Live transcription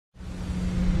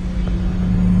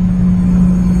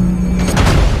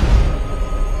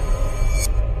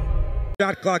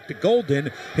Shot clock to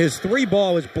Golden. His three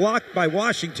ball is blocked by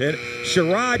Washington.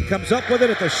 Sherrod comes up with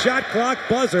it at the shot clock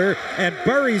buzzer and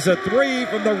buries a three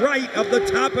from the right of the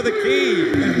top of the key.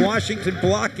 And Washington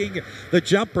blocking the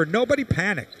jumper. Nobody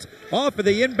panicked. Off of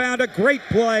the inbound, a great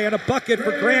play and a bucket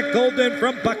for Grant Golden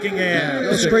from Buckingham.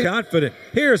 They're confident.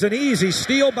 Here's an easy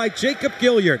steal by Jacob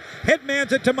Gilliard. Headman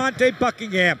to Monte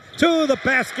Buckingham. To the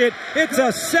basket. It's a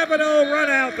 7-0 run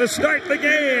out to start the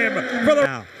game for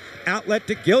the... Outlet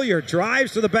to Gilliard,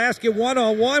 drives to the basket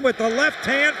one-on-one with the left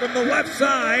hand from the left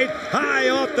side, high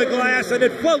off the glass, and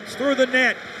it floats through the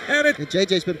net. And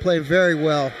JJ's been playing very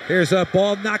well. Here's a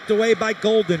ball knocked away by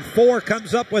Golden. Four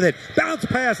comes up with it. Bounce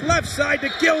pass left side to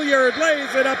Gilliard,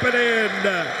 lays it up and in.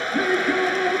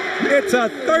 It's a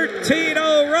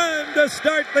 13-0 run to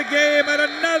start the game and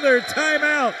another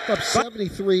timeout. Up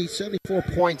 73, 74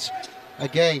 points a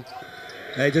game.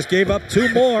 They just gave up two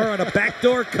more on a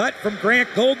backdoor cut from Grant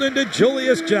Golden to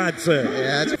Julius Johnson.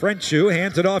 Frenchu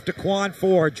hands it off to Quan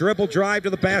Ford. Dribble drive to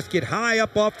the basket, high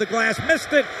up off the glass.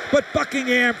 Missed it, but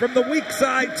Buckingham from the weak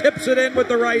side tips it in with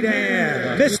the right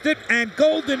hand. Missed it, and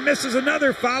Golden misses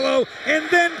another follow and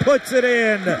then puts it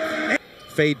in.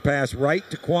 Fade pass right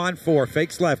to Quan Ford.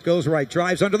 Fakes left, goes right,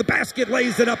 drives under the basket,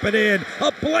 lays it up and in.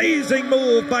 A blazing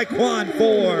move by Quan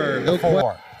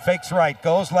Ford. Fakes right,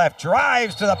 goes left,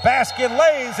 drives to the basket,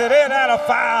 lays it in out of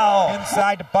foul.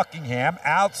 Inside to Buckingham,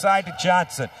 outside to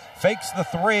Johnson. Fakes the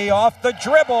three off the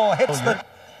dribble, hits the...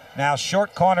 Now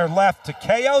short corner left to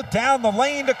KO, down the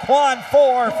lane to Quan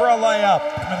Ford for a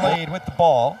layup. Lead with the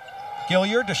ball.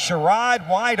 Gilliard to Sherrod,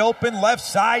 wide open, left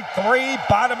side three,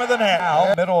 bottom of the net.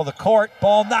 Now, middle of the court,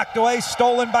 ball knocked away,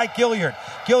 stolen by Gilliard.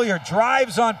 Gilliard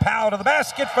drives on Powell to the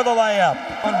basket for the layup.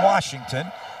 On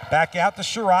Washington. Back out to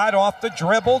Sherrod, off the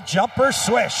dribble, jumper,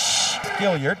 swish.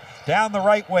 Gilliard down the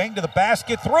right wing to the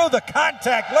basket, through the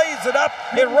contact, lays it up.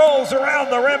 It rolls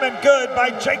around the rim and good by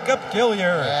Jacob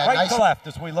Gilliard. Right to left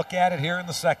as we look at it here in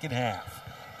the second half.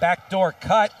 Backdoor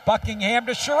cut, Buckingham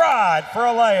to Sherrod for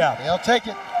a layup. He'll take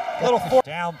it. Little four.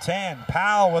 Down 10,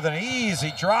 Powell with an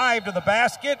easy drive to the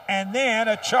basket and then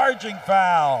a charging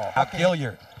foul. Now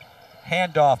Gilliard,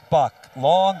 handoff Buck.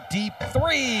 Long, deep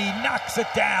three, knocks it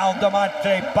down.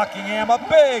 DeMonte Buckingham, a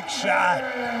big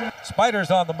shot. Spiders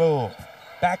on the move.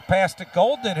 Back pass to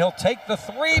Golden. He'll take the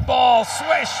three ball.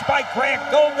 Swish by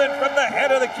Grant Golden from the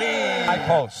head of the key. High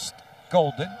post.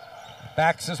 Golden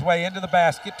backs his way into the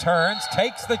basket, turns,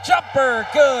 takes the jumper.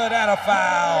 Good, and a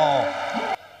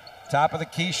foul. Top of the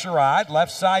key, Sherrod.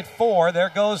 Left side four.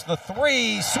 There goes the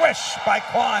three. Swish by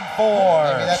Quan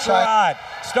Ford. Sherrod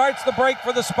starts the break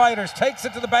for the Spiders. Takes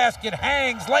it to the basket.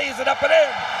 Hangs. Lays it up and in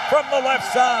from the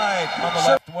left side. On the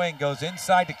left wing. Goes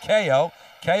inside to KO.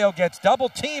 KO gets double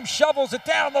team. Shovels it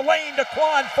down the lane to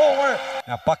Quan Ford.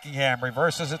 Now Buckingham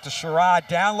reverses it to Sherrod.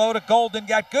 Down low to Golden.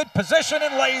 Got good position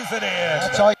and lays it in.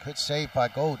 That's all. Good save by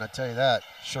Golden, I tell you that.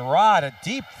 Sherrod, a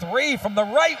deep three from the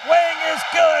right wing is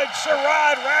good.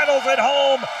 Sherrod rattles it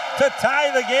home to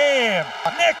tie the game.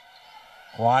 Nick.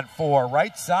 Quan Ford,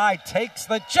 right side, takes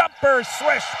the jumper.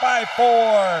 Swish by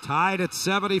Ford. Tied at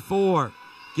 74.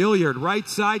 Gilliard, right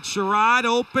side, Sherrod,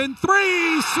 open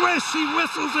three. Swish, he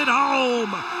whistles it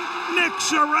home. Nick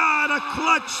Sherrod, a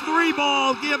clutch three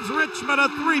ball, gives Richmond a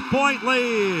 3-point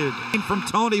lead. From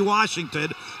Tony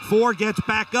Washington. Ford gets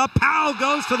back up. Powell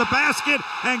goes to the basket,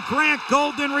 and Grant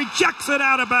Golden rejects it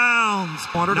out of bounds.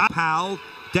 Corner to Powell.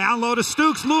 Down low to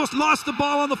Stooks. Lewis lost the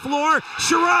ball on the floor.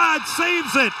 Sherrod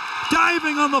saves it,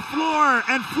 diving on the floor,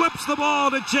 and flips the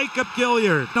ball to Jacob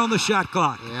Gilliard on the shot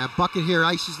clock. Yeah, bucket here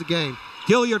ices the game.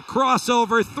 Gilliard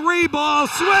crossover, three ball,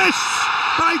 swish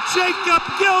by Jacob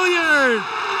Gilliard.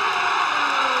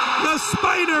 The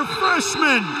Spider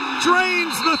freshman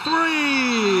drains the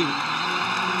three.